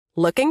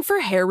Looking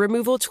for hair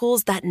removal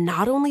tools that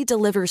not only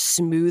deliver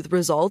smooth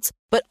results,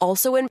 but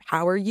also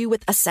empower you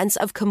with a sense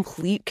of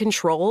complete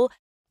control?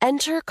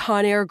 Enter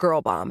Conair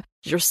Girl Bomb,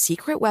 your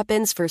secret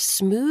weapons for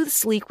smooth,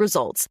 sleek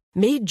results,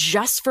 made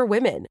just for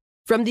women.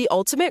 From the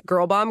ultimate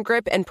Girl Bomb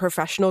grip and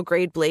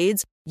professional-grade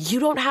blades, you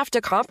don't have to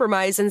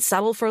compromise and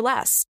settle for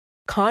less.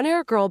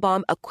 Conair Girl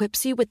Bomb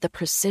equips you with the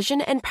precision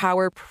and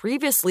power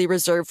previously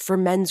reserved for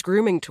men's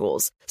grooming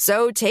tools.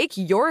 So take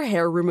your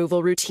hair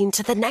removal routine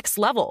to the next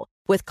level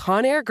with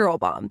Conair Girl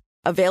Bomb.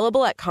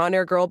 Available at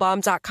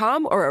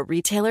ConairGirlBomb.com or a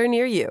retailer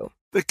near you.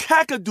 The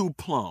Kakadu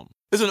plum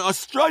is an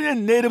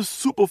Australian native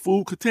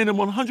superfood containing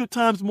 100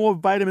 times more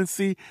vitamin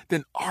C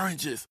than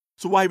oranges.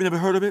 So why have you never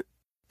heard of it?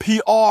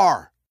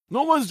 PR.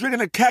 No one's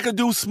drinking a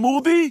Kakadu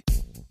smoothie?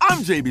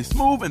 I'm JB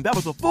Smoove, and that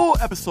was a full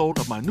episode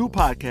of my new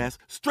podcast,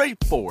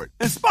 Straightforward,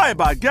 inspired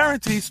by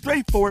guaranteed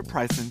straightforward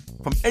pricing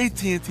from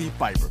AT&T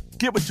Fiber.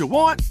 Get what you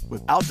want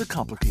without the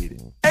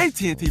complicated.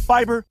 AT&T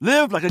Fiber,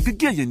 live like a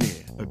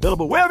gigillionaire.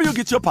 Available wherever you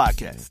get your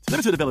podcasts.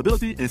 Limited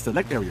availability in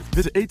select areas.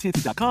 Visit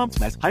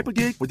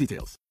AT&T.com/hypergig for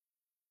details.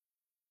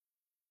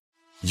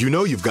 You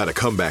know you've got a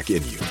comeback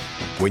in you.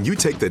 When you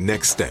take the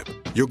next step,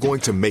 you're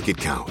going to make it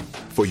count.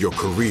 For your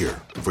career,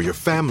 for your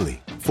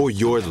family, for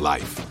your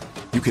life.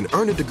 You can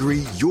earn a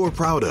degree you're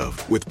proud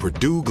of with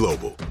Purdue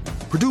Global.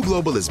 Purdue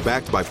Global is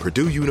backed by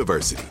Purdue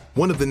University,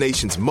 one of the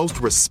nation's most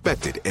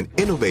respected and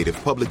innovative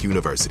public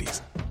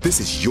universities.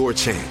 This is your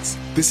chance.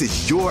 This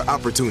is your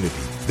opportunity.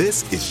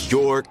 This is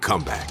your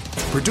comeback.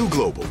 Purdue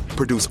Global,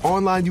 Purdue's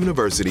online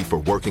university for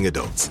working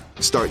adults.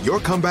 Start your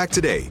comeback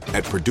today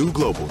at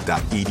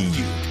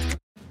purdueglobal.edu.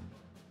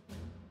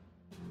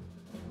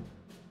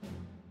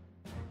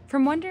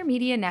 From Wonder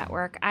Media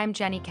Network, I'm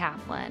Jenny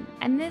Kaplan,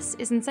 and this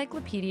is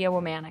Encyclopedia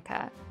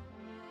Womanica.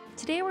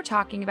 Today we're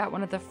talking about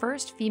one of the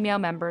first female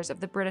members of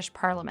the British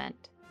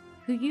Parliament,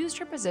 who used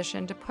her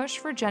position to push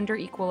for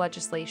gender-equal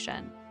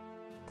legislation.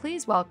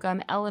 Please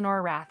welcome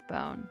Eleanor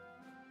Rathbone.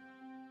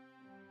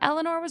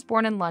 Eleanor was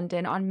born in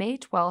London on May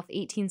 12,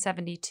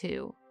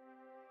 1872.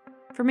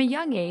 From a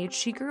young age,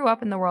 she grew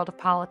up in the world of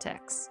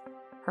politics.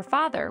 Her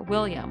father,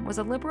 William, was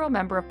a Liberal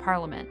member of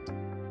Parliament,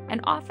 and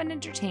often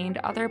entertained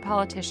other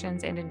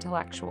politicians and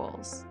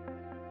intellectuals.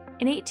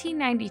 In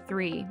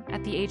 1893,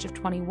 at the age of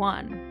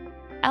 21,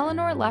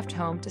 Eleanor left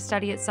home to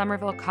study at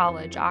Somerville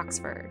College,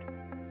 Oxford.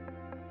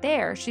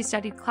 There, she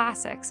studied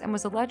classics and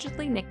was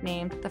allegedly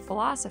nicknamed the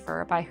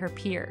philosopher by her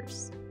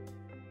peers.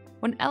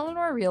 When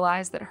Eleanor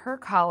realized that her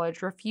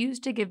college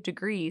refused to give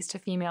degrees to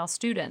female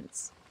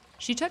students,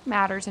 she took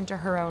matters into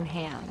her own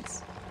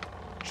hands.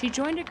 She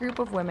joined a group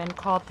of women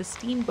called the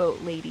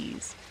Steamboat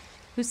Ladies,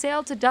 who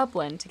sailed to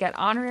Dublin to get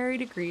honorary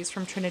degrees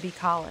from Trinity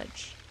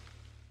College.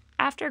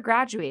 After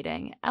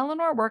graduating,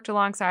 Eleanor worked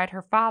alongside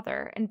her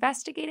father,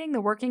 investigating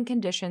the working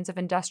conditions of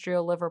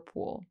industrial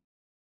Liverpool.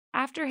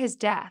 After his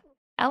death,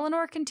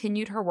 Eleanor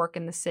continued her work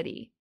in the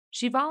city.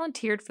 She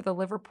volunteered for the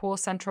Liverpool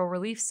Central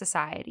Relief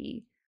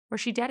Society, where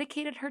she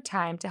dedicated her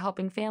time to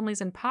helping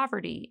families in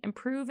poverty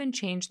improve and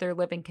change their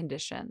living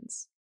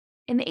conditions.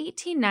 In the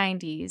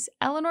 1890s,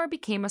 Eleanor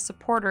became a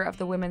supporter of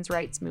the women's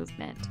rights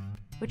movement,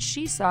 which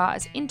she saw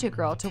as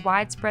integral to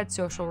widespread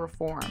social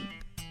reform.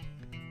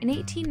 In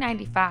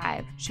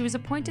 1895, she was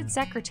appointed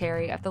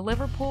secretary of the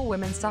Liverpool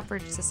Women's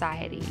Suffrage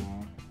Society,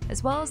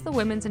 as well as the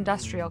Women's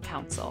Industrial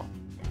Council.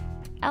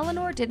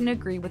 Eleanor didn't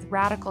agree with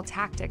radical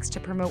tactics to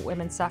promote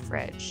women's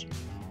suffrage,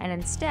 and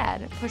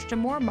instead pushed a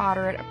more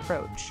moderate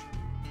approach.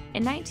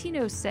 In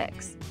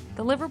 1906,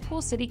 the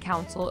Liverpool City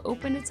Council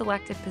opened its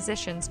elected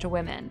positions to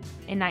women.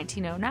 In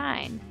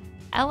 1909,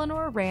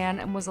 Eleanor ran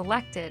and was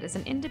elected as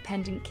an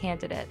independent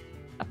candidate,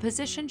 a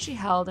position she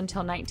held until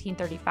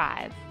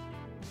 1935.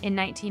 In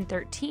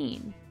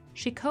 1913,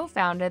 she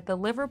co-founded the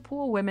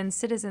Liverpool Women's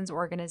Citizens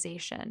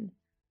Organization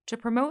to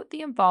promote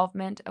the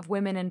involvement of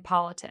women in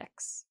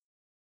politics.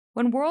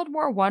 When World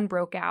War I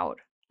broke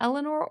out,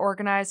 Eleanor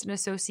organized an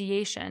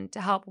association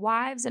to help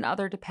wives and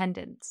other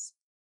dependents.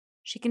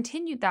 She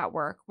continued that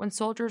work when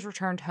soldiers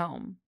returned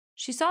home.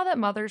 She saw that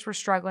mothers were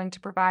struggling to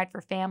provide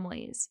for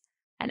families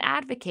and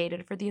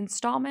advocated for the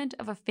installment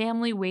of a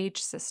family wage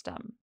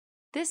system.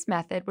 This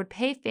method would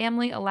pay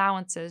family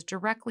allowances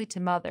directly to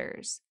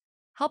mothers,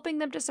 helping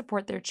them to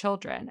support their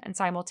children and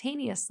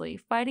simultaneously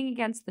fighting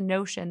against the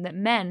notion that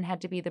men had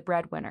to be the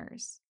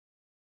breadwinners.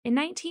 In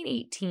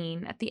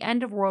 1918, at the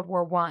end of World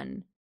War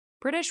I,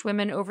 British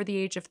women over the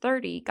age of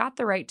 30 got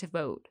the right to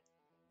vote.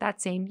 That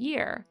same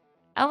year,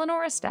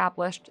 Eleanor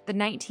established the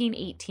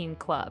 1918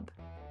 Club.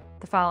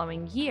 The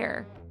following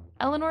year,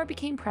 Eleanor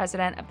became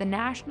president of the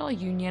National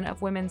Union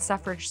of Women's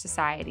Suffrage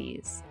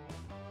Societies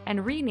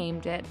and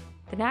renamed it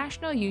the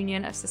National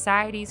Union of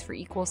Societies for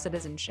Equal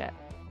Citizenship.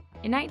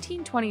 In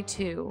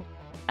 1922,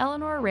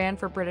 Eleanor ran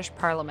for British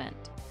Parliament.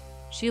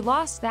 She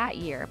lost that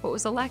year, but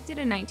was elected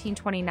in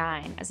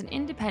 1929 as an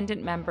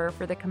independent member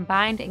for the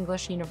combined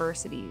English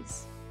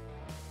universities.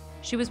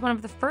 She was one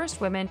of the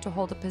first women to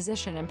hold a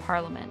position in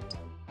Parliament.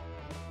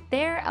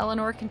 There,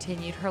 Eleanor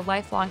continued her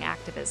lifelong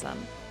activism.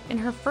 In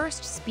her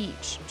first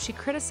speech, she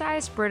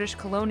criticized British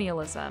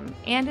colonialism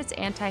and its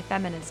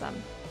anti-feminism,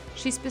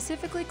 She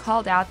specifically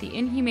called out the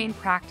inhumane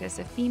practice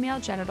of female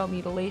genital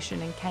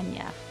mutilation in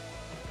Kenya.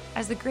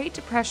 As the Great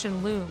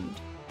Depression loomed,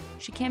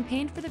 she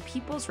campaigned for the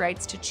people's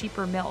rights to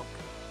cheaper milk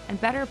and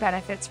better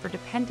benefits for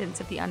dependents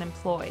of the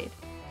unemployed.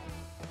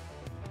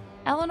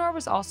 Eleanor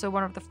was also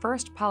one of the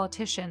first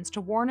politicians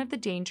to warn of the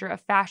danger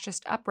of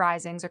fascist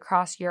uprisings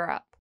across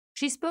Europe.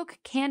 She spoke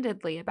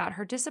candidly about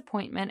her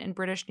disappointment in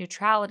British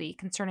neutrality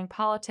concerning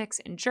politics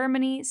in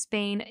Germany,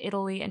 Spain,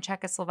 Italy, and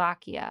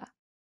Czechoslovakia.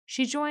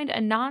 She joined a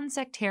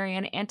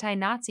non-sectarian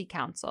anti-Nazi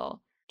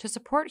council to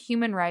support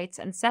human rights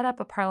and set up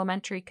a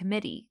parliamentary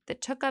committee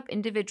that took up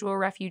individual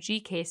refugee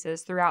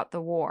cases throughout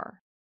the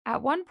war.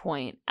 At one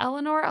point,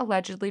 Eleanor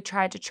allegedly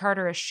tried to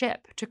charter a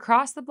ship to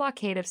cross the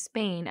blockade of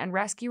Spain and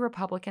rescue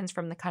Republicans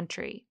from the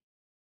country.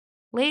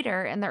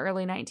 Later, in the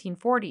early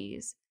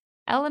 1940s,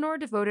 Eleanor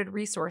devoted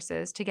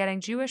resources to getting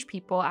Jewish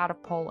people out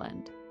of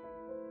Poland.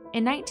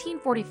 In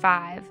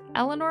 1945,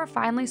 Eleanor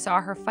finally saw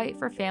her fight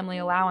for family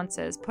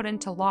allowances put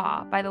into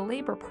law by the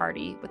Labor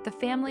Party with the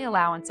Family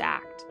Allowance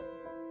Act.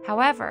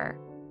 However,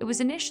 it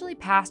was initially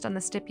passed on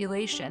the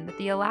stipulation that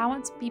the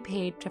allowance be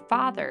paid to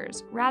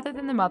fathers rather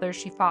than the mothers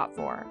she fought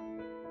for.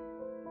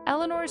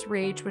 Eleanor's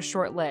rage was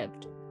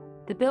short-lived.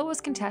 The bill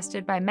was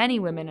contested by many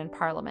women in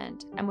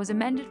Parliament and was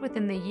amended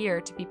within the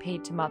year to be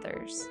paid to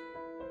mothers.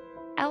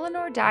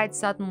 Eleanor died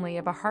suddenly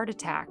of a heart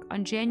attack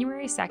on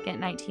January 2,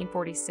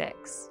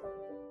 1946.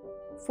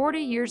 40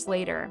 years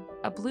later,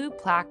 a blue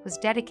plaque was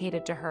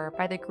dedicated to her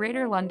by the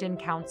Greater London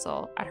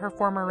Council at her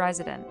former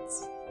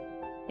residence.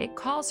 It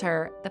calls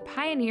her the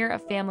Pioneer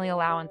of Family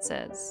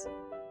Allowances.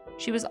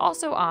 She was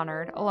also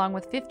honored, along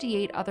with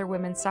 58 other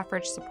women's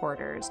suffrage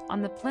supporters,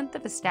 on the plinth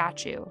of a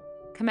statue,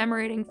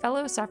 commemorating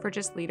fellow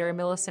suffragist leader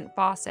Millicent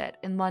Fawcett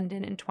in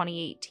London in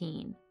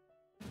 2018.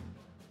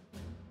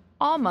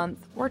 All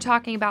month, we're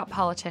talking about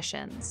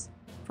politicians.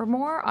 For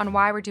more on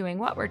why we're doing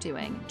what we're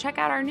doing, check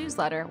out our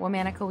newsletter,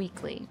 Womanica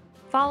Weekly.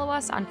 Follow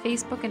us on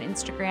Facebook and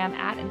Instagram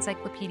at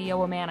Encyclopedia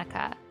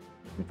Womanica,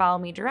 and follow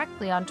me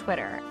directly on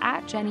Twitter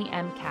at Jenny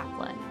M.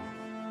 Kaplan.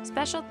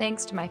 Special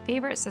thanks to my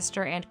favorite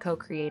sister and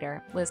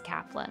co-creator, Liz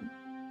Kaplan.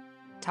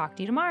 Talk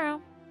to you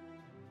tomorrow.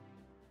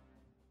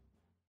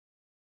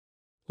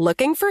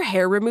 Looking for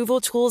hair removal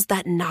tools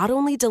that not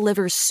only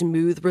deliver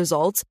smooth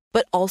results,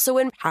 but also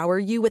empower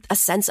you with a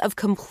sense of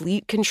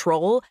complete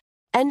control?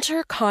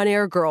 Enter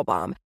Conair Girl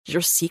Bomb,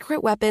 your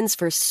secret weapons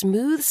for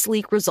smooth,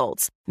 sleek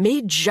results,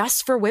 made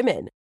just for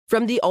women.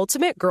 From the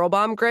ultimate Girl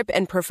Bomb grip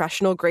and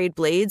professional-grade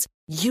blades,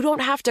 you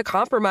don't have to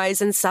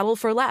compromise and settle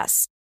for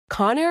less.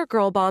 Conair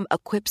Girl Bomb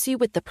equips you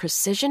with the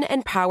precision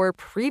and power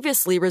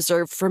previously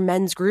reserved for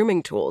men's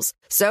grooming tools.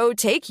 So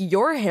take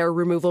your hair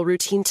removal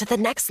routine to the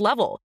next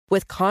level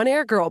with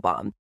Conair Girl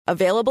Bomb.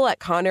 Available at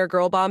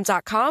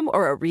ConairGirlBomb.com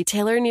or a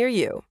retailer near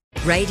you.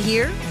 Right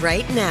here,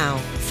 right now.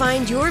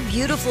 Find your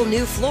beautiful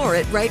new floor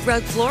at Right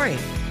Rug Flooring.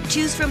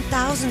 Choose from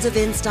thousands of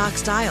in-stock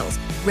styles,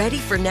 ready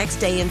for next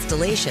day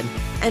installation,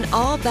 and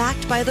all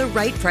backed by the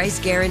right price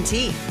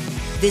guarantee.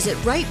 Visit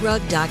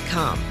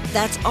rightrug.com.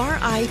 That's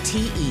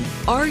RITERUG.com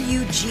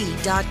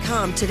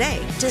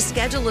today to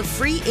schedule a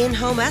free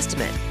in-home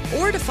estimate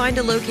or to find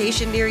a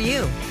location near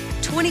you.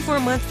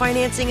 24-month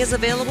financing is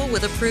available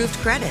with approved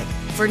credit.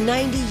 For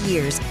 90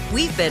 years,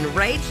 we've been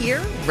right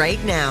here,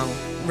 right now.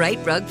 Right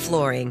Rug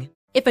Flooring.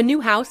 If a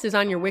new house is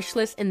on your wish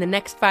list in the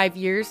next 5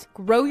 years,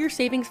 grow your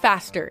savings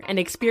faster and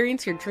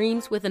experience your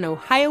dreams with an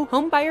Ohio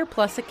Homebuyer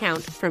Plus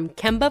account from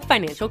Kemba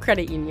Financial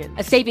Credit Union.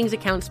 A savings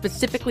account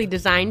specifically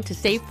designed to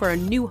save for a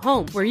new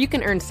home where you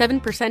can earn 7%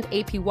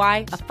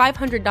 APY,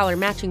 a $500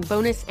 matching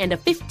bonus, and a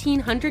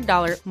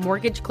 $1,500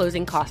 mortgage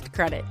closing cost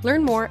credit.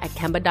 Learn more at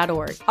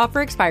Kemba.org.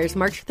 Offer expires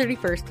March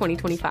 31st,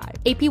 2025.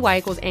 APY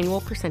equals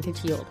annual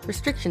percentage yield.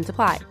 Restrictions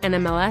apply.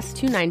 NMLS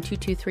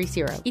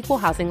 292230. Equal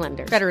housing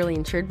lender. Federally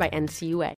insured by NCUA.